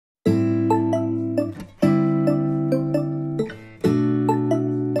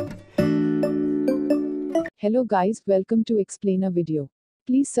Hello guys, welcome to Explain a Video.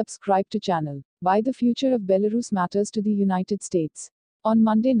 Please subscribe to channel. Why the future of Belarus matters to the United States. On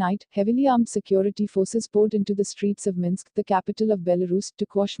Monday night, heavily armed security forces poured into the streets of Minsk, the capital of Belarus, to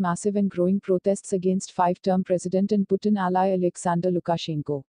quash massive and growing protests against five-term President and Putin ally Alexander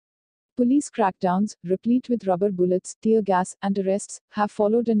Lukashenko. Police crackdowns, replete with rubber bullets, tear gas, and arrests, have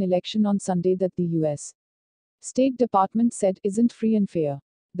followed an election on Sunday that the U.S. State Department said isn't free and fair.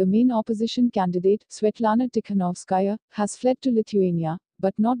 The main opposition candidate, Svetlana Tikhanovskaya, has fled to Lithuania,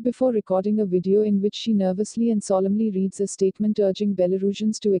 but not before recording a video in which she nervously and solemnly reads a statement urging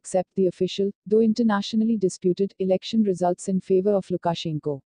Belarusians to accept the official, though internationally disputed, election results in favor of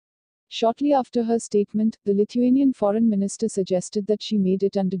Lukashenko. Shortly after her statement, the Lithuanian foreign minister suggested that she made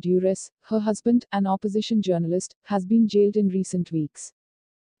it under duress. Her husband, an opposition journalist, has been jailed in recent weeks.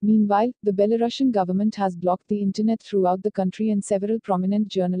 Meanwhile, the Belarusian government has blocked the internet throughout the country and several prominent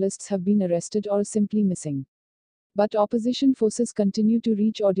journalists have been arrested or simply missing. But opposition forces continue to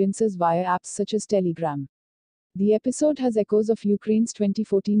reach audiences via apps such as Telegram. The episode has echoes of Ukraine's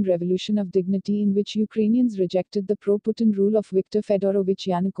 2014 Revolution of Dignity, in which Ukrainians rejected the pro-Putin rule of Viktor Fedorovich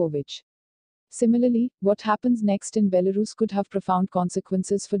Yanukovych. Similarly, what happens next in Belarus could have profound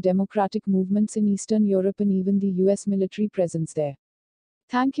consequences for democratic movements in Eastern Europe and even the US military presence there.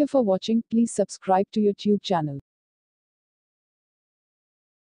 Thank you for watching. Please subscribe to your YouTube channel.